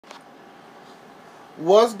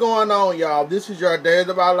What's going on, y'all? This is your Days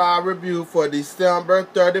of Our Live review for December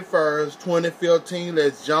 31st, 2015.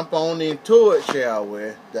 Let's jump on into it, shall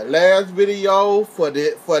we? The last video for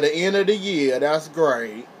the end of the year. That's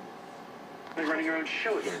great. Running your own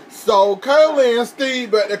show again. So, Kayla and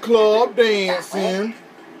Steve at the club dancing.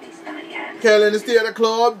 Kayla and Steve at the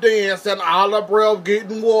club dancing. All her breath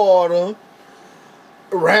getting water.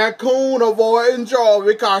 Raccoon avoiding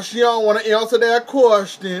Joey because she don't want to answer that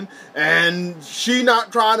question, and she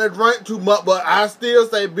not trying to drink too much, but I still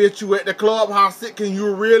say, bitch, you at the club, how sick can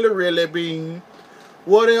you really be?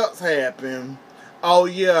 What else happened? Oh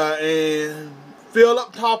yeah, and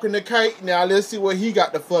Philip talking to Kate. Now let's see what he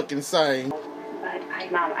got to fucking say.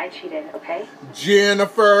 Mom, I cheated, okay?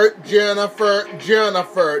 Jennifer,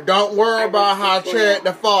 don't worry about how Chad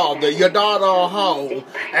the father, your daughter a hoe.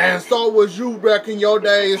 And so was you back in your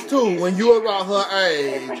days too, when you were about her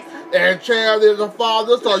age. And Chad is a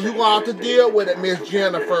father, so you gonna have to deal with it, Miss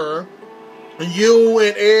Jennifer. You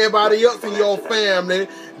and everybody else in your family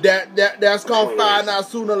that's gonna find out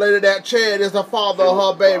sooner or later that Chad is the father of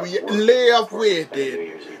her baby. Live with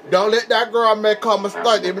it. Don't let that girl make her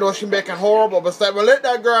mistake, even though she making horrible mistakes. But let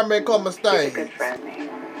that girl make her mistakes.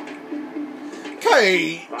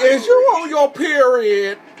 Kate, is you on your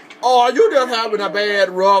period? Or are you just having a bad,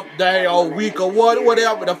 rough day or week or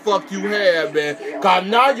whatever the fuck you having? Because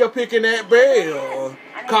now you're picking that bell.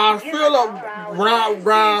 Because Philip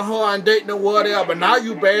round her and dating or whatever. Now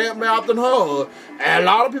you bad-mouthing her. And a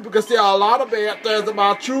lot of people can say a lot of bad things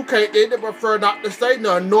about you, Kate. They prefer not to say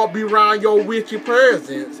nothing, nor be around your witchy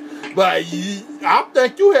presence. But I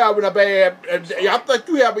think you having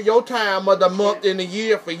your time of the month and the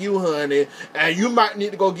year for you, honey. And you might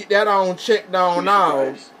need to go get that on checked on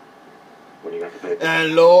out.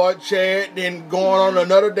 And Lord Chad then going on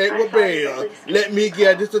another date with Belle. Let me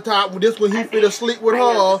get this the top. This when he finna sleep with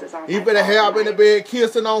her. He finna have in the bed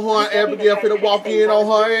kissing on her, and Abigail finna walk in on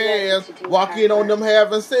her ass, walk in on them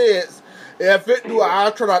having sex. If it do,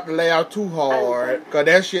 I'll try not to laugh too hard, cause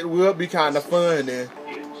that shit will be kind of funny.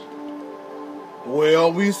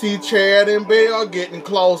 Well, we see Chad and Belle getting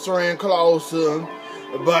closer and closer.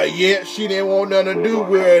 But yet she didn't want nothing to do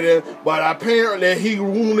with it. But apparently he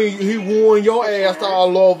won your ass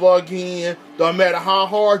all over again. No matter how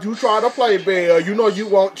hard you try to play Belle, you know you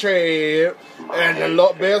want Chad. And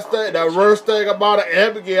the worst thing about it,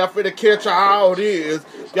 Abigail finna catch her out is,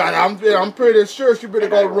 God, I'm pretty sure she better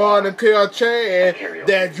go run and tell Chad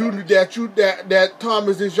that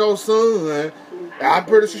Thomas is your son. I'm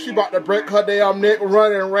pretty sure she about to break her damn neck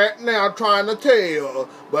running right now trying to tell.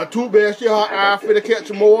 But too bad she her eye finna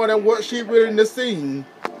catch more than what she really to see.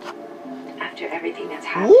 After everything that's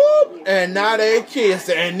happened. Whoop! And now they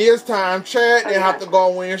kissing. And this time Chad didn't have to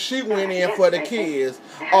go in. She went in for the kiss.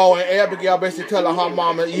 Oh, and Abigail basically telling her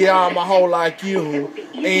mama, yeah, I'm a hoe like you.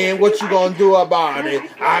 And what you gonna do about it?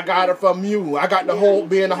 I got it from you. I got the whole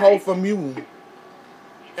being a hoe from you.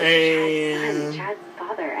 And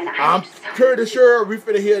I'm pretty sure we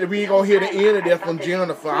gonna hear the end of that from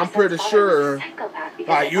Jennifer. I'm pretty sure.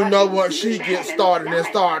 Like, you know, once she gets started and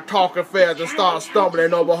start talking fast and start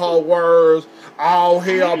stumbling over her words, all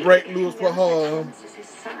hell break loose for her.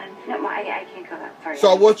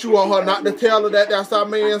 So what you want her not to tell her that's our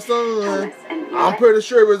man's son? I'm pretty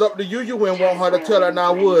sure it was up to you. You wouldn't want her to tell her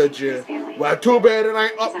now, would you? Well, too bad it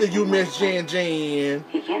ain't up to you, Miss Jen.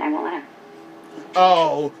 He can't, I won't let him.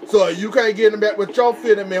 Oh, so you can't get him back with your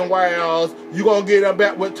Fitterman wiles. You gonna get him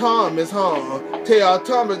back with Thomas, huh? Tell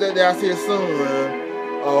Thomas that that's his son.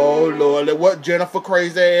 Oh, Lord, what Jennifer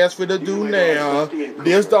crazy ass finna do now?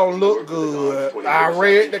 This don't look good. I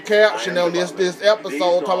read the caption on this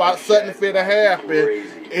episode talking about something finna happen.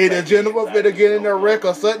 Either Jennifer finna get in the wreck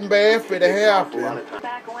or something bad finna happen.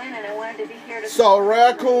 So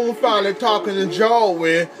Raccoon finally talking to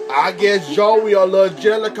Joey. I guess Joey a little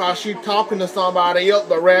jealous because she talking to somebody else,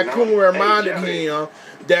 but Raccoon reminded him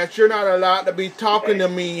that you're not allowed to be talking to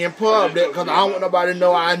me in public because I don't want nobody to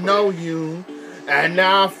know I know you. And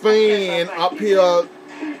now Finn up here. Oh,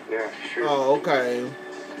 okay.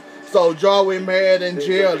 So Joey mad and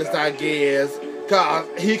jealous, I guess, because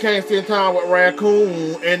he can't spend time with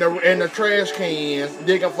Raccoon in the trash cans,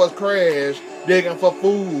 digging for trash, digging for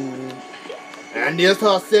food. And this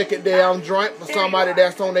her second damn drink for somebody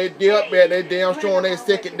that's on their deathbed. They damn showing their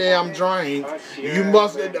second damn drink. You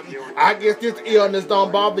must, I guess this illness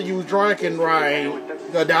don't bother you drinking right.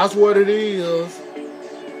 Cause that's what it is.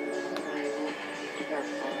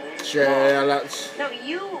 No,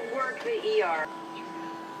 you work the ER.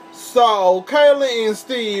 So Kayla and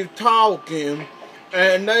Steve talking,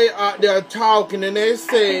 and they out there talking, and they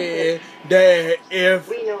said that if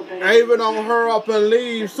Even on her up and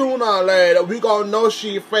leave sooner or later, we gonna know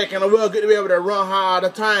she faking and we'll get to be able to run her out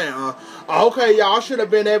of town. Okay, y'all should have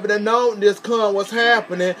been able to know this con was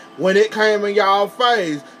happening when it came in y'all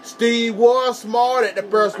face. Steve was smart at the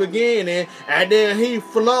first beginning, and then he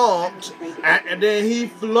flunked,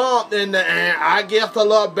 and I guess a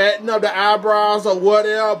little batting of the eyebrows or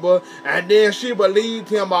whatever, and then she believed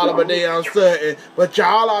him all of a damn sudden. But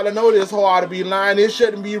y'all ought to know this whole ought to be lying. It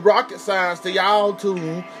shouldn't be rocket science to y'all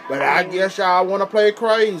too, but I guess y'all want to play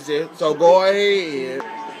crazy, so go ahead.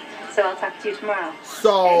 So I'll talk to you tomorrow.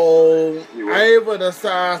 So Ava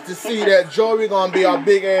decides to see that Joey gonna be a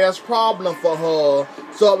big ass problem for her.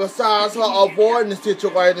 So besides her avoiding the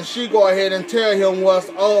situation, she go ahead and tell him what's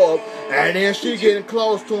up. And then she getting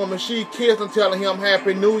close to him and she kissing, telling him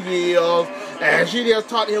Happy New Year's. And she just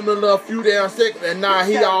talked to him a little few damn seconds, and now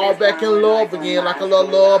he all back in love again, like a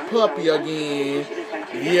little puppy again.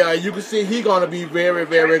 Yeah, you can see he gonna be very,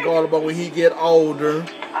 very gullible when he get older.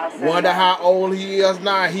 Wonder how old he is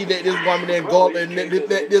now. He let this woman then go and let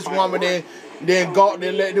this woman then go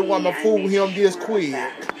and let the woman fool him this quick.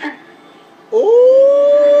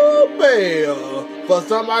 Ooh, man. For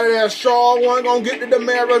somebody that sure wasn't gonna get to the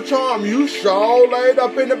marriage charm, you sure laid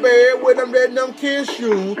up in the bed with them, letting them kiss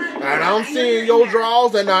you. And I'm seeing your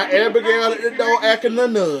drawers and now Abigail at the door acting a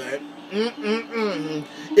nut.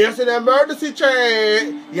 It's an emergency,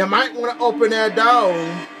 Chad. You might want to open that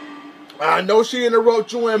door. I know she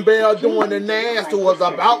interrupted you and Belle doing the nasty, was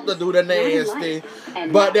about to do the nasty.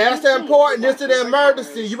 But that's important. This is an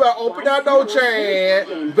emergency. You better open that door,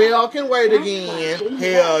 Chad. Belle can wait again.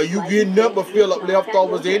 Hell, you getting up but Philip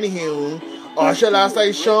leftovers anyhow. Or shall I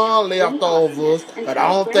say Sean leftovers. But I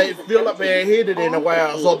don't think Philip had hit it in a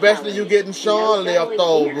while. So basically you getting Sean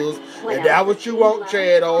leftovers. And that's what you want,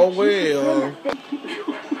 Chad. Oh well.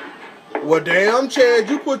 Well damn, Chad,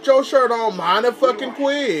 you put your shirt on mighty fucking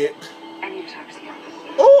quick.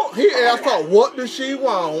 Oh, he asked her, what does she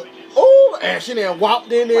want? Oh, and she then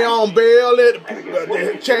walked in there on Belle,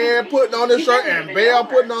 Chad putting on his shirt and Belle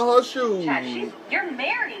putting on her shoes. You're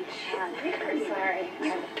married. I'm sorry.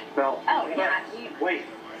 Well, oh, yeah. Wait.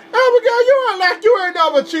 Abigail, you act like you ain't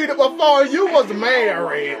never cheated before you was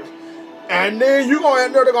married. And then you gonna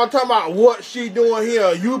end up gonna talk about what she doing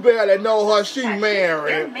here. You barely know her, she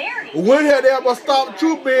married. When had they ever stopped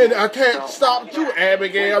you being, I can't stop you,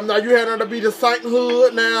 Abigail. Now you had her to be the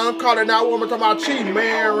sainthood now, calling that woman talking about she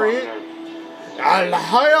married. A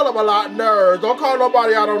hell of a lot of nerves. Don't call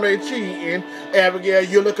nobody out on their cheating. Abigail,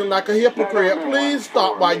 you're looking like a hypocrite. Please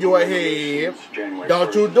stop while you're ahead.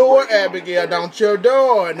 Don't you do it, Abigail. Don't you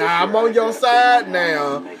do it. Now, I'm on your side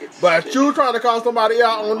now. But you trying to call somebody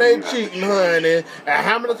out on their cheating, honey. And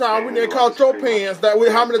how many times we didn't caught your pants?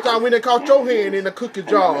 How many times we didn't caught your hand in the cookie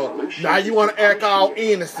jar? Now you want to act all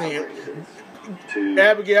innocent.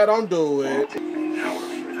 Abigail, don't do it.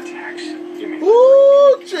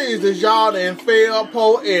 Ooh, Jesus, y'all done failed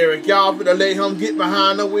poor Eric. Y'all finna let him get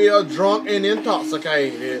behind the wheel drunk and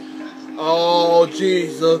intoxicated. Oh,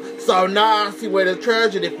 Jesus. So now I see where the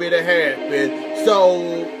tragedy finna happen.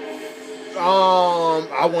 So,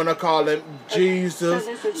 I want to call him Jesus.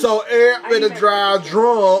 So Eric finna drive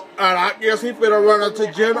drunk, and I guess he finna run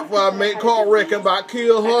into Jennifer and make car wreck about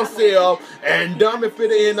kill herself, and Dummy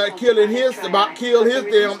finna end up kill his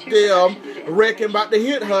damn wrecking about to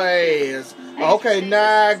hit her ass. Okay,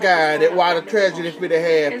 now I got it. Why the tragedy finna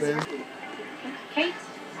happen.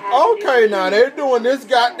 Okay, now they doing this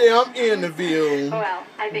goddamn interview.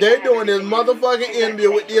 They doing this motherfucking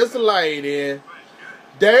interview with this lady.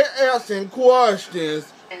 They asking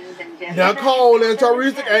questions. Nicole and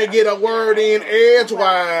Teresa can't get a word in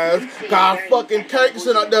edgewise. Cause fucking Kate's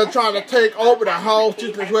up there trying to take over the whole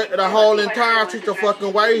entire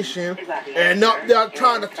situation. And up there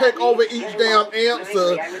trying to take over each damn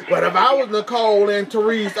answer. But if I was Nicole and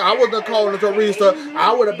Teresa, I would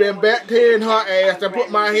have been back tearing her ass and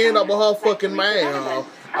put my hand up her fucking mouth.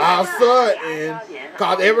 All sudden,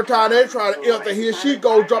 cause every time they try to answer here, she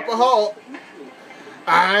go dropping her.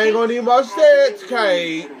 I ain't gonna even say it,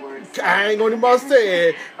 Kate. I ain't gonna even say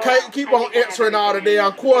it. Kate keep on answering all the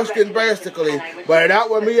damn questions, basically. But that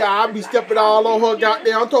with me, I'll be stepping all on her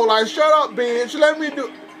goddamn toe like, shut up, bitch. Let me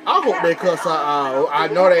do. I hope they cuss her out. I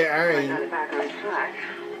know they ain't.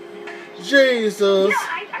 Jesus. Yeah,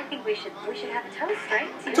 I think we should have a toast, right?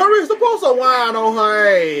 Teresa supposed to whine on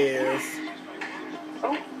her ass.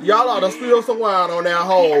 Y'all ought to spill some wine on that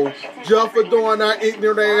hole just for doing that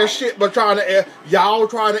ignorant ass shit, but y'all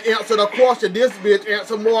trying to answer the question. This bitch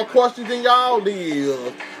answer more questions than y'all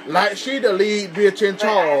did. Like she the lead bitch in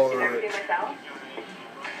charge.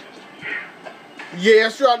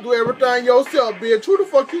 Yes, you ought to do everything yourself, bitch. Who the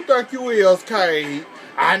fuck you think you is, Kate?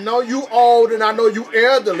 I know you old and I know you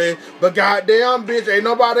elderly, but goddamn bitch, ain't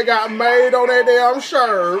nobody got made on that damn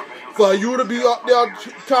shirt for you to be up there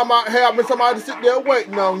talking about having somebody sit there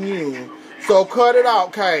waiting on you. So cut it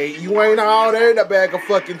out, Kate. You ain't all that in a bag of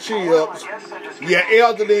fucking chips. You're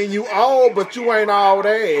elderly and you old, but you ain't all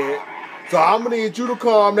that. So I'm gonna need you to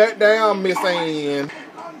calm that down, Miss Ann. Ooh.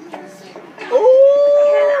 Can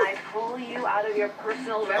I pull you out of your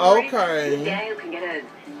personal memory? Okay. Daniel can get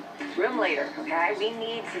a room later, okay? We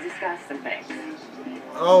need to discuss some things.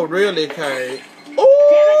 Oh, really, Kate?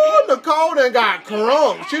 Ooh, Nicole done got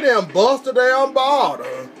crunk. She done busted down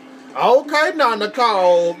bottle. Okay, now,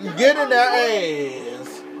 Nicole, get in that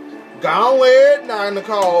ass. Go ahead now,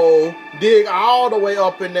 Nicole. Dig all the way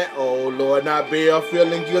up in that. Oh, Lord, now Belle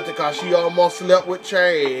feeling guilty because she almost slept with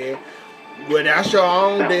Chad. Well, that's your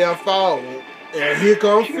own damn fault. And here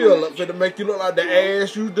comes Philip to make you look like the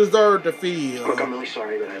ass you deserve to feel. Look, I'm really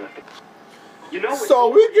sorry that I left it. You know, So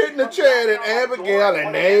we getting to Chad and Abigail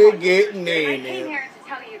and they getting I in came it. here to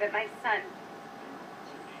tell you that my son...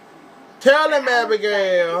 Tell him,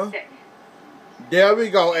 Abigail. is sick. There we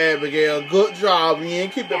go, Abigail. Good job. You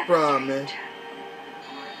ain't keep the promise.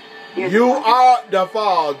 You are the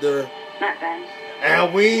father. Not Ben.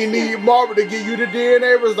 And we need Margaret to give you the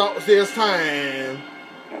DNA results this time.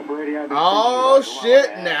 Oh,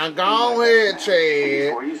 shit now. Go ahead,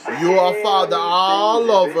 Chad. You are father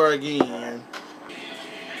all over again.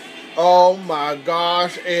 Oh, my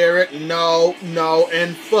gosh, Eric. No, no,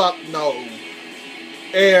 and fuck no.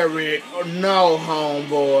 Eric, no,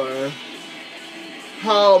 homeboy.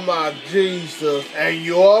 Oh, my Jesus. And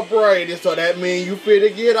you're Brady, so that means you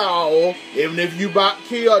finna get off. Even if you about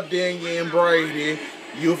killed Dingy and Brady,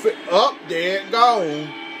 you fit up there it go.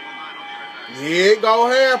 Here it go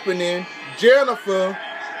happening. Jennifer.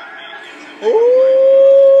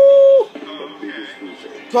 Ooh.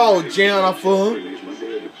 Told Jennifer.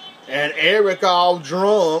 And Eric all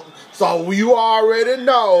drunk. So you already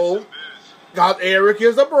know. Because Eric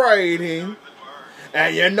is a Brady.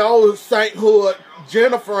 And you know St. Hood,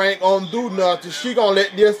 Jennifer ain't gonna do nothing. She gonna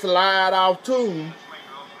let this slide off too.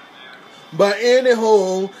 But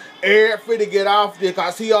anywho, Eric finna get off there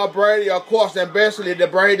because he or Brady, of course, and basically the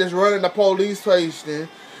Brady's running the police station.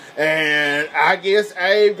 And I guess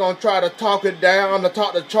Abe gonna try to talk it down, to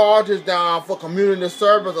talk the charges down for community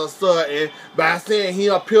service or something by saying he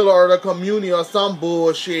a pillar of the community or some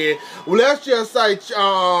bullshit. Well, let's just say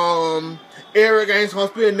Eric ain't gonna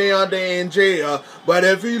spend a day in jail. But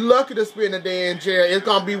if he's lucky to spend a day in jail, it's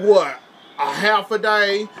gonna be what? A half a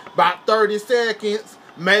day, about 30 seconds,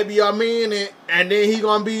 maybe a minute, and then he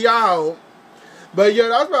gonna be out. But yeah,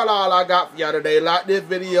 that's about all I got for y'all today. Like this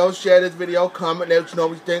video, share this video, comment, let us know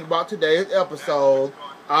what you think about today's episode.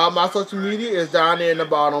 All my social media is down there in the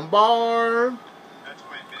bottom bar.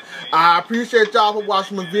 I appreciate y'all for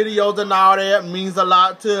watching my videos and all that. It means a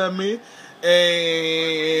lot to me.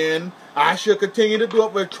 And I should continue to do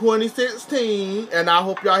it for 2016. And I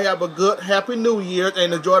hope y'all have a good, happy New Year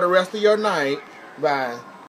and enjoy the rest of your night. Bye.